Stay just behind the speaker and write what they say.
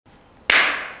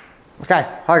Okay,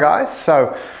 hi guys.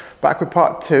 So back with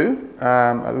part two,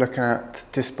 looking at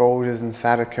disc bulges and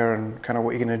sciatica and kind of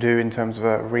what you're going to do in terms of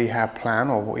a rehab plan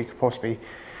or what you could possibly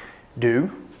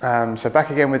do. So back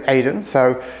again with Aidan.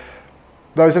 So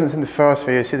those of us in the first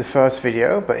video see the first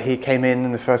video, but he came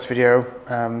in the first video,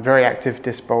 very active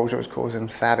disc bulge that was causing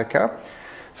sciatica.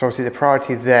 So obviously the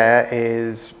priority there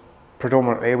is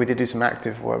predominantly, we did do some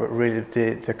active work, but really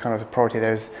the kind of the priority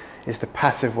there is the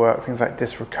passive work, things like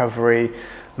disc recovery,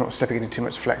 not slipping into too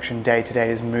much flexion day to day,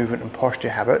 is movement and posture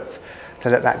habits to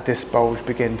let that disc bulge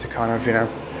begin to kind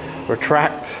of,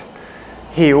 retract,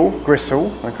 heal,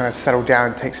 gristle, and kind of settle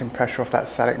down and take some pressure off that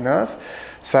sciatic nerve.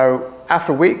 So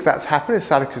after a week that's happened, his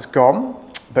sciatica's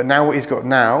gone, but now what he's got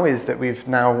now is that we've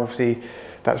now obviously,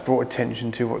 that's brought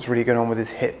attention to what's really going on with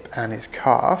his hip and his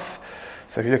calf.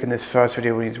 So if you look in this first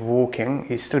video when he's walking,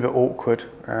 he's still a bit awkward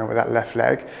with that left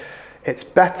leg. It's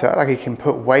better, like he can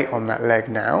put weight on that leg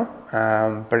now,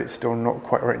 but it's still not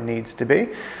quite where it needs to be.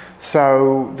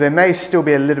 So there may still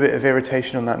be a little bit of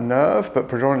irritation on that nerve, but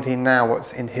predominantly now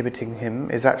what's inhibiting him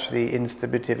is actually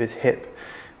instability of his hip,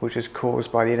 which is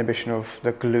caused by the inhibition of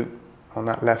the glute on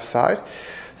that left side.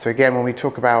 So again, when we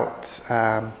talk about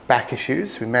back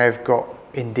issues, we may have got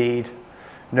indeed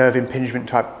nerve impingement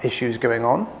type issues going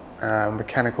on,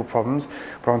 mechanical problems,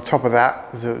 but on top of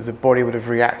that, the body would have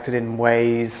reacted in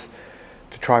ways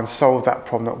to try and solve that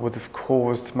problem that would have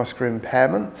caused muscular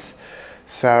impairments.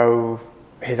 So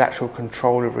his actual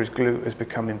control over his glute has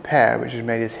become impaired, which has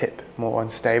made his hip more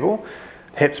unstable.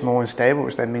 The hip's more unstable,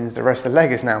 which then means the rest of the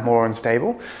leg is now more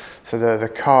unstable. So the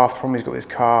calf, the problem he's got with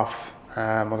his calf,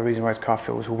 or the reason why his calf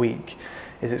feels weak,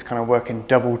 is it's kind of working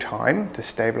double time to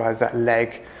stabilize that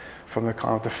leg from the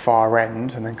kind of the far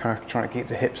end, and then kind of trying to keep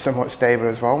the hip somewhat stable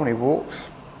as well when he walks.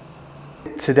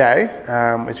 Today,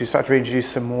 as we start to reintroduce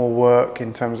some more work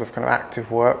in terms of kind of active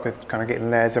work with kind of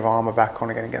getting layers of armour back on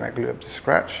again and getting that glute up to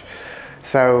scratch.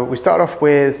 So we start off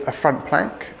with a front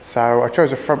plank. So I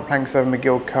chose a front plank 7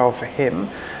 McGill curl for him,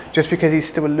 just because he's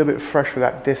still a little bit fresh with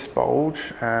that disc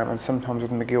bulge, and sometimes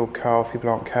with the McGill curl, if people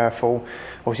aren't careful,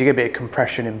 obviously you get a bit of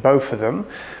compression in both of them,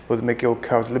 but the McGill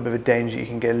curl is a little bit of a danger. You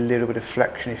can get a little bit of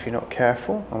flexion if you're not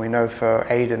careful, and we know for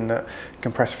Aidan that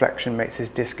compressed flexion makes his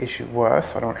disc issue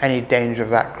worse, so I don't want any danger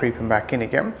of that creeping back in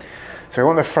again. So we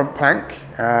want the front plank,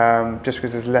 just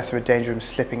because there's less of a danger of him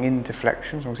slipping into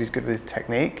flexion, as long as he's good with his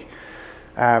technique.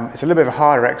 It's a little bit of a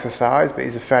harder exercise, but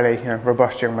he's a fairly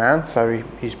robust young man, so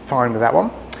he's fine with that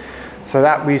one. So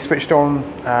that we switched on,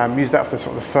 used that for the,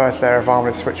 sort of the first layer of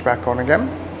armour to switch back on again.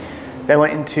 Then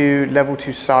went into level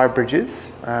 2 side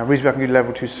bridges. The reason I can do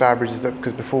level 2 side bridges is that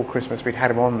because before Christmas we'd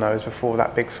had him on those before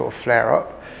that big sort of flare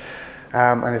up.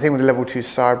 And the thing with the level 2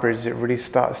 side bridges, it really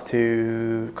starts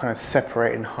to kind of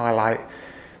separate and highlight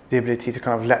the ability to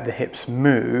kind of let the hips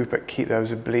move, but keep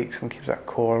those obliques and keeps that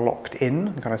core locked in,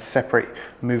 and kind of separate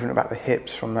movement about the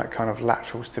hips from that kind of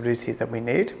lateral stability that we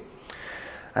need.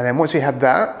 And then once we had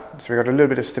that, so we got a little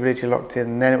bit of stability locked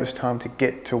in, then it was time to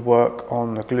get to work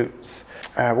on the glutes.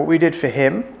 What we did for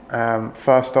him,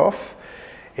 first off,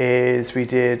 is we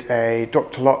did a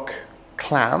Dr. Lock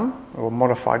clam, or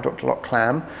modified Dr. Lock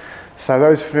clam. So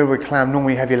those familiar with clam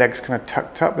normally have your legs kind of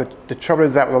tucked up. The trouble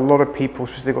is that with a lot of people,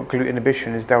 especially they've got glute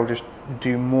inhibition, is they'll just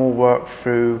do more work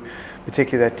through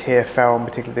particularly their TFL and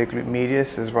particularly their glute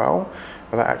medius as well,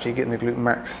 without actually getting the glute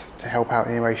max to help out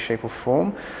in any way, shape or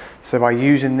form. So by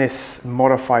using this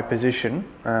modified position,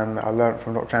 that I learned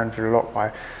from Dr. Andrew Locke,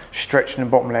 by stretching the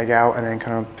bottom leg out and then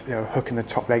kind of hooking the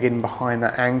top leg in behind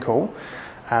that ankle,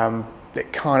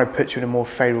 it kind of puts you in a more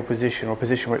favourable position, or a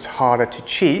position where it's harder to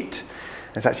cheat.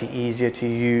 It's actually easier to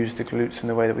use the glutes in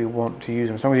the way that we want to use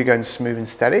them. As long as you're going smooth and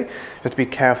steady, just be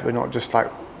careful we're not just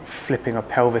like flipping a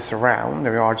pelvis around. We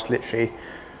are just literally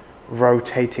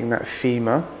rotating that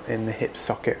femur in the hip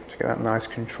socket to get that nice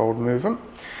controlled movement.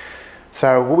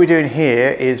 So what we're doing here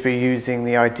is we're using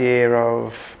the idea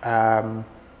of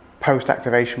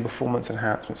post-activation performance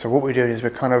enhancement. So what we're doing is we're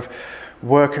kind of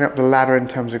working up the ladder in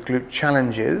terms of glute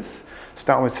challenges,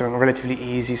 starting with something relatively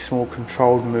easy, small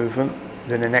controlled movement,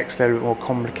 then the next level a bit more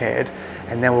complicated,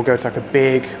 and then we'll go to like a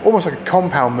big, almost like a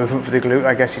compound movement for the glute,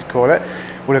 I guess you'd call it.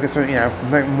 We'll look at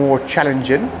something more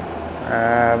challenging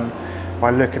by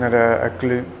looking at a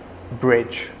glute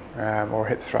bridge or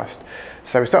hip thrust.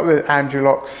 So we start with Andrew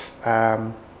Locke's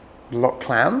lock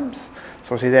clams.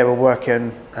 So obviously there we're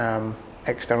working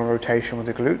external rotation with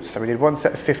the glutes. So we did one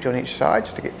set of 50 on each side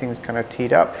just to get things kind of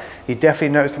teed up. You definitely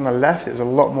noticed on the left it was a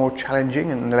lot more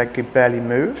challenging and the leg could barely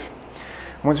move.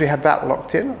 Once we had that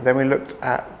locked in, then we looked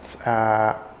at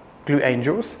glute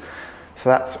angels. So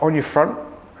that's on your front,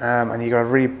 and you've got to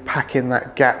really pack in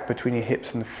that gap between your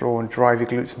hips and the floor and drive your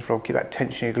glutes and the floor, keep that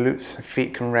tension in your glutes.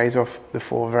 Feet can raise off the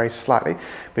floor very slightly,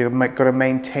 but you've got to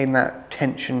maintain that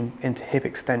tension into hip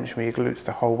extension with your glutes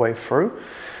the whole way through.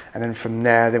 And then from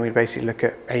there, then we basically look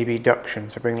at abduction,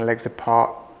 so bring the legs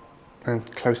apart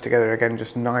and close together again,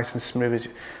 just nice and smooth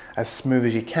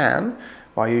as you can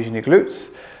by using your glutes.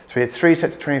 So we had 3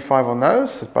 sets of 25 on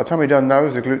those. So by the time we've done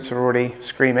those, the glutes are already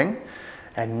screaming.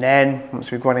 And then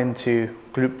once we've gone into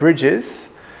glute bridges,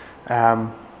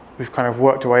 we've kind of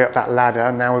worked our way up that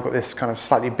ladder. Now we've got this kind of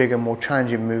slightly bigger, more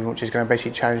challenging movement, which is going to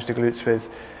basically challenge the glutes with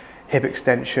hip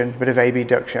extension, a bit of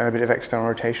abduction and a bit of external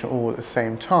rotation all at the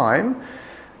same time.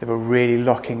 They were really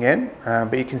locking in,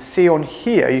 but you can see on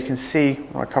here, you can see,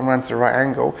 when I come around to the right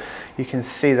angle, you can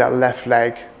see that left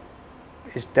leg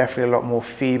is definitely a lot more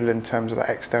feeble in terms of that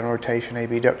external rotation,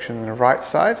 abduction than the right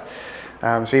side.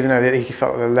 So even though he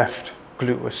felt that the left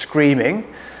glute was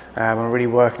screaming and really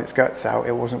working its guts out,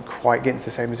 it wasn't quite getting to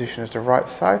the same position as the right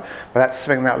side, but that's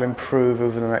something that will improve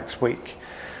over the next week.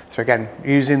 So again,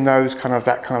 using those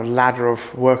that kind of ladder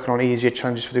of working on easier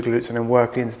challenges for the glutes and then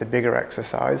working into the bigger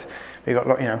exercise, we got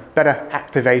better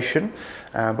activation,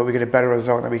 but we get a better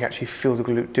result that we can actually feel the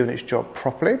glute doing its job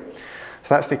properly.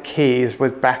 So that's the key, is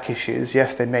with back issues,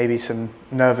 yes, there may be some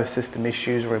nervous system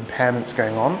issues or impairments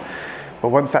going on, but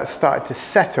once that's started to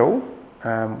settle,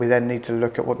 we then need to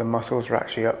look at what the muscles are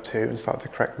actually up to and start to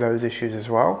correct those issues as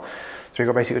well. So we've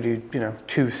got basically to do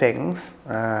 2 things,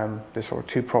 there's sort of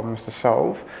 2 problems to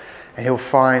solve, and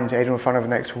Aidan will find over the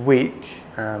next week,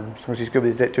 as long as he's good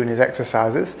with doing his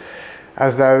exercises,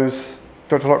 as those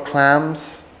Dr. Lock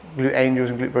clams, glute angels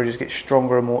and glute bridges get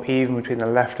stronger and more even between the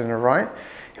left and the right,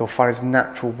 he'll find his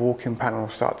natural walking pattern will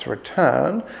start to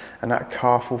return, and that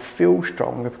calf will feel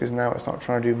stronger because now it's not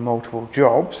trying to do multiple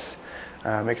jobs. It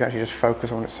can actually just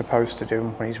focus on what it's supposed to do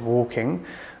when he's walking,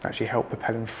 actually help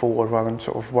propel him forward rather than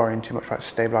sort of worrying too much about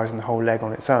stabilising the whole leg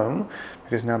on its own,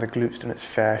 because now the glute's done its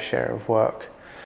fair share of work.